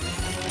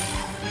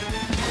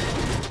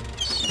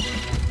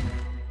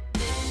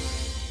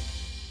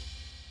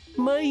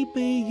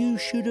 Maybe you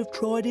should have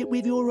tried it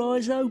with your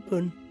eyes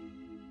open.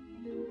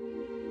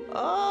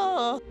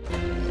 Oh.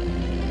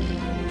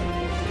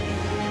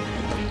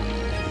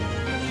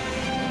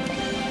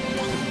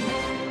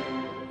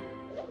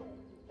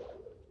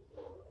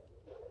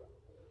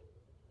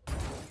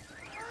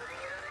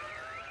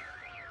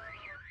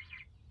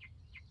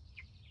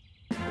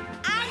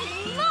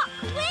 And Muck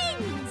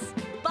wins!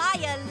 By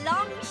a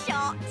long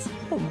shot.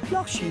 I'm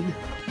blushing.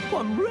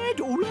 I'm red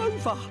all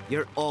over.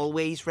 You're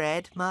always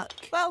red, Muck.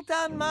 Well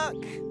done, Muck.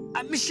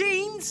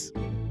 Machines!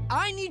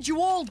 I need you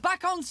all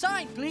back on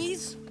site,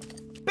 please.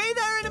 Be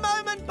there in a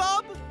moment,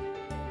 Bob.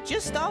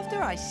 Just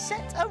after I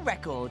set a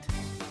record.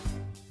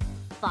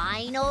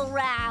 Final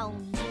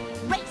round.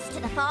 Race to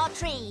the far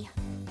tree.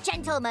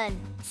 Gentlemen,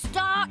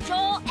 start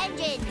your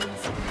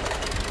engines.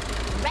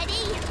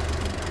 Ready?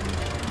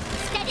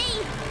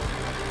 Steady?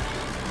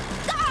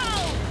 Go!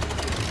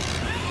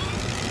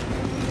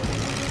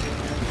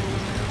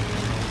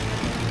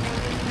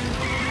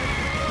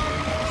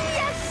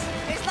 Yes!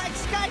 It's like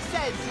Sky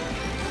says.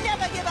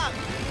 Never give up.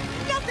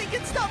 Nothing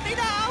can stop me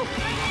now.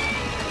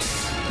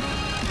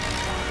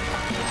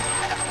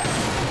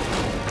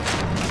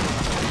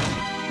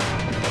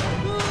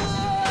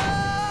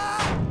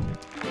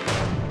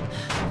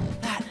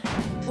 That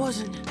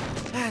wasn't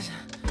as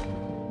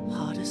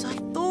hard as I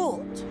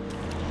thought.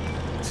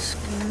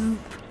 Scoop,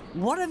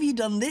 what have you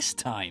done this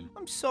time?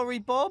 I'm sorry,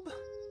 Bob.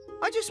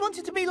 I just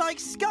wanted to be like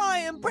Sky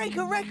and break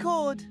a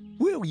record.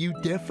 Well, you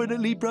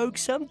definitely broke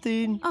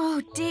something.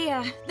 Oh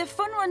dear, the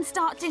fun run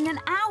starts in an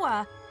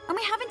hour, and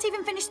we haven't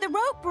even finished the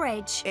rope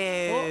bridge.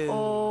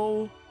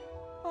 Uh-oh.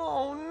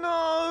 Oh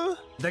no.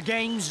 The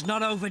game's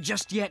not over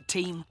just yet,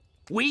 team.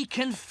 We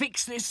can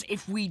fix this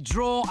if we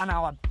draw on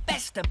our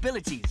best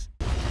abilities.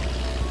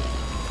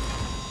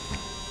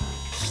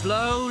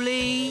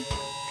 Slowly,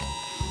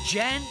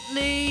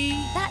 gently.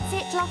 That's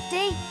it,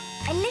 Lofty.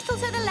 A little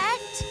to the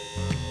left,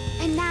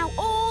 and now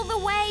all the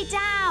way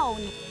down.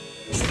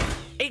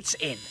 It's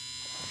in.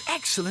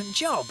 Excellent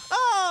job.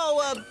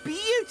 Oh, a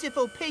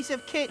beautiful piece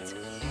of kit.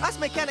 Us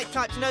mechanic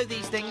types know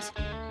these things.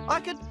 I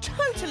could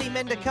totally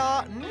mend a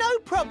car, no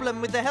problem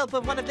with the help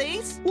of one of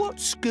these.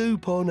 What's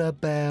Scoop on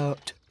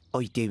about?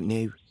 I don't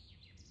know.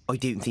 I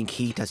don't think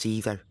he does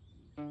either.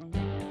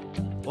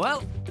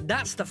 Well,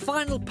 that's the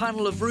final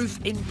panel of roof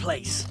in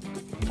place.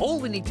 All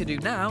we need to do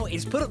now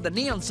is put up the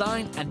neon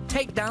sign and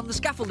take down the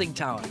scaffolding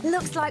tower.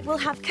 Looks like we'll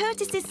have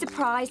Curtis's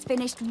surprise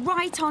finished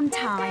right on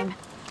time.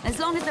 As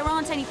long as there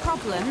aren't any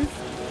problems.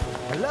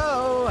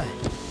 Hello?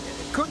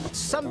 Could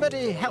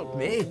somebody help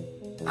me?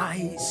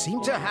 I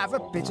seem to have a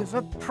bit of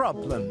a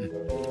problem.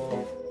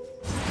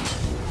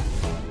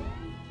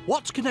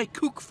 What can I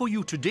cook for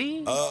you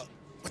today?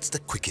 What's the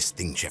quickest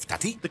thing, Chef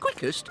Tatty? The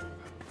quickest?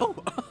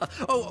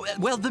 Oh,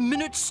 well, the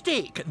minute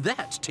steak.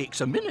 That takes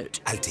a minute.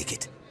 I'll take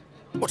it.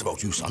 What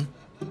about you, son?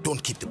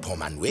 Don't keep the poor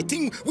man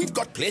waiting. We've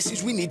got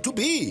places we need to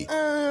be.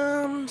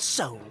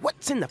 So,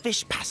 what's in the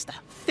fish pasta?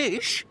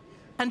 Fish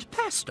and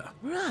pasta.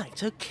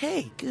 Right,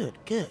 okay,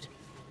 good.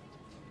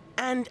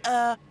 And,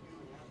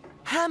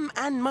 ham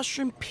and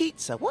mushroom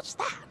pizza, what's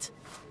that?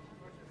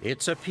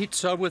 It's a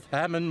pizza with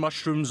ham and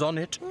mushrooms on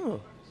it. Oh.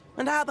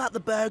 And how about the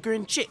burger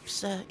and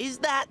chips? Is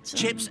that...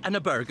 Chips and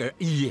a burger,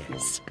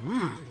 yes.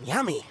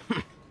 Yummy.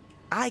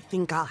 I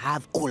think I'll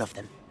have all of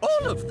them.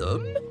 All of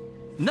them?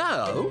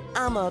 No.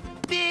 I'm a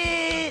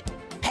bit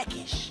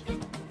peckish.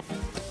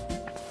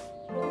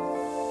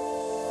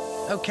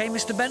 OK,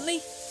 Mr.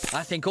 Bentley?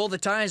 I think all the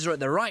tyres are at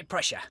the right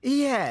pressure.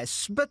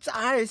 Yes, but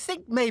I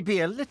think maybe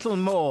a little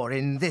more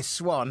in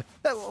this one.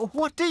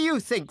 What do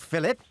you think,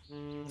 Philip?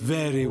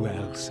 Very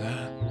well,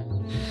 sir.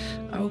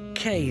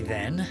 OK,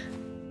 then.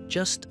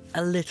 Just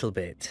a little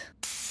bit.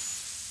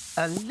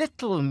 A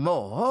little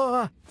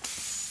more.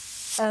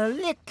 A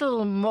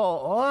little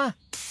more.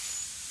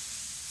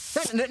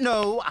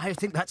 No, I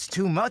think that's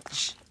too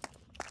much.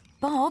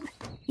 Bob,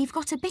 you've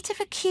got a bit of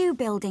a queue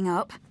building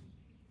up.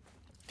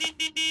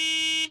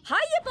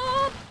 Hiya,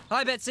 Bob!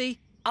 Hi, Betsy.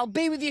 I'll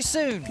be with you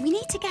soon. We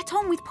need to get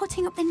on with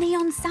putting up the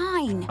neon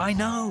sign. I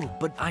know,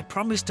 but I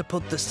promised to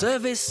put the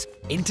service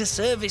into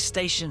service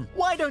station.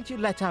 Why don't you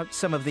let out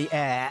some of the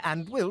air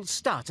and we'll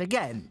start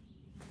again?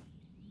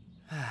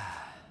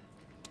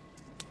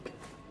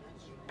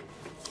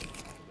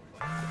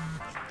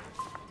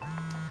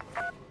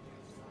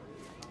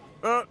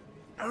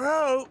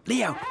 Hello?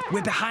 Leo,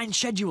 we're behind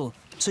schedule,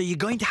 so you're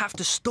going to have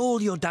to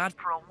stall your dad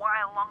for a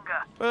while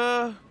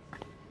longer.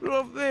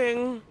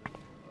 Loving.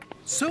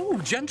 So,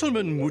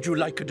 gentlemen, would you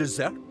like a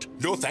dessert?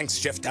 No thanks,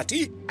 Chef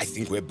Tatty. I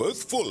think we're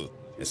both full,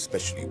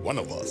 especially one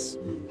of us.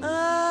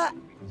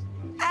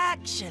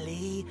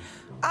 Actually,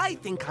 I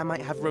think I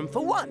might have room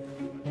for one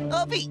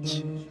of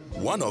each.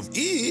 One of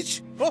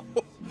each? Oh,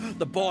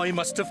 the boy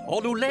must have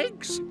hollow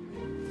legs.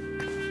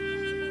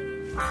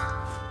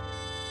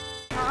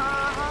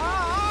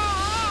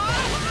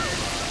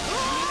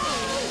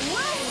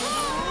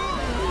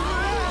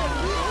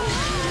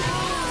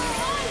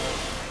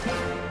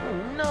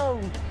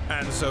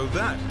 And so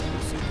that,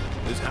 you see,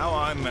 is how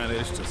I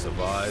managed to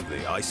survive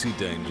the icy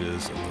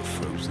dangers of the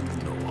frozen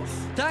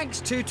north.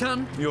 Thanks,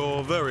 Two-Ton.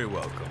 You're very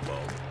welcome,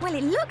 Bob. Well,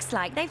 it looks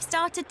like they've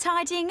started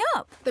tidying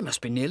up. They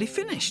must be nearly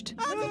finished.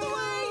 Out of the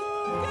way!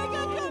 King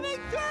are coming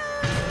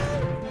through!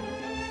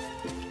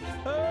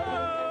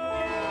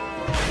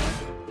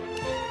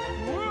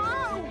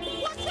 Whoa!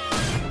 Watch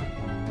out!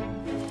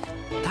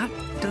 That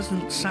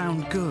doesn't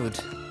sound good.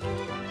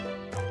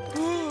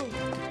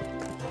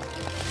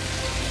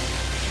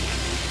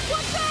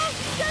 Watch out!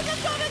 King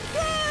are coming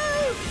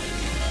through!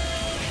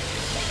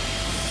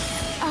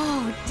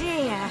 Oh,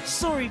 dear.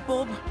 Sorry,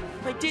 Bob.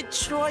 I did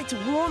try to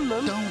warn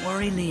them. Don't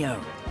worry, Leo.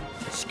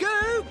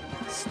 Scoop!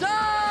 Stop!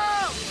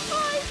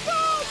 I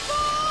can't,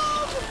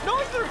 Bob!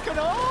 Neither can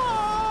I!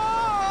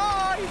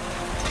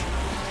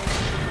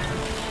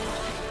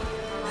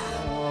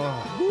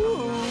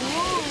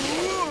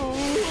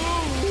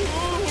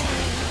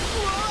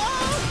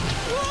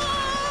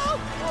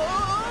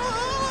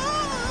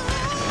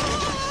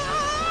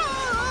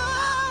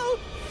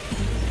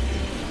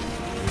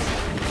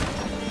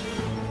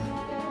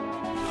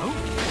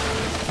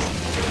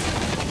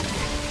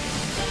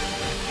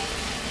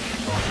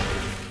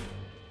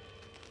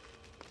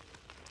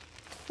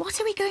 What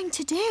are we going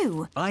to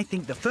do? I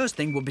think the first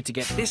thing will be to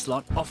get this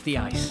lot off the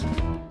ice.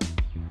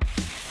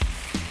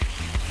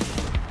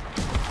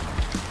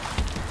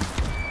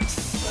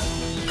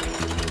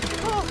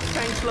 Oh,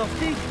 thanks,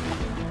 Lofty.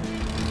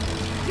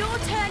 Your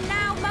turn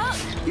now, Muck.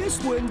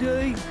 Yes,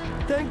 Wendy.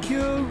 Thank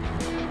you.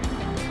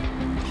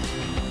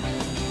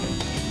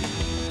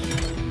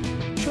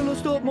 Shall I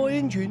start my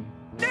engine?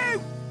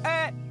 No!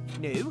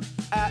 No.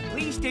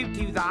 Please don't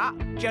do that.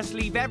 Just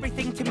leave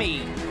everything to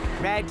me.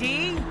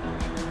 Ready?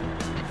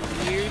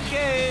 Here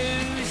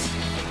goes.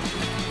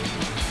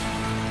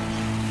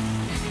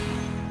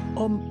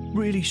 I'm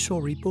really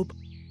sorry, Bob.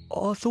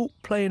 I thought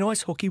playing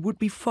ice hockey would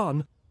be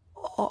fun.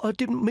 I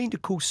didn't mean to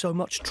cause so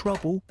much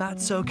trouble.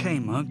 That's okay,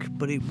 Muck,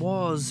 but it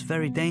was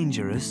very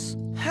dangerous.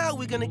 How are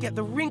we going to get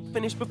the rink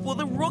finished before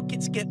the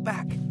rockets get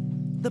back?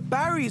 The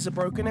barriers are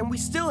broken and we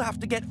still have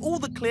to get all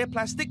the clear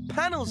plastic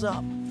panels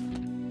up.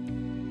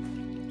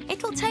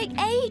 It'll take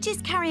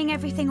ages carrying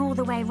everything all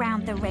the way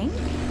round the rink.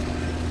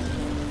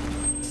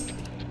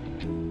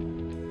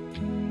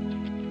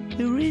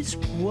 There is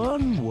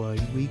one way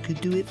we could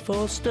do it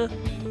faster.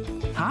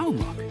 How,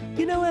 Muck?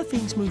 You know how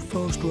things move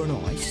faster on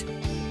ice?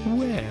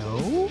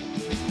 Well...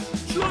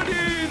 Slide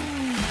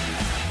in!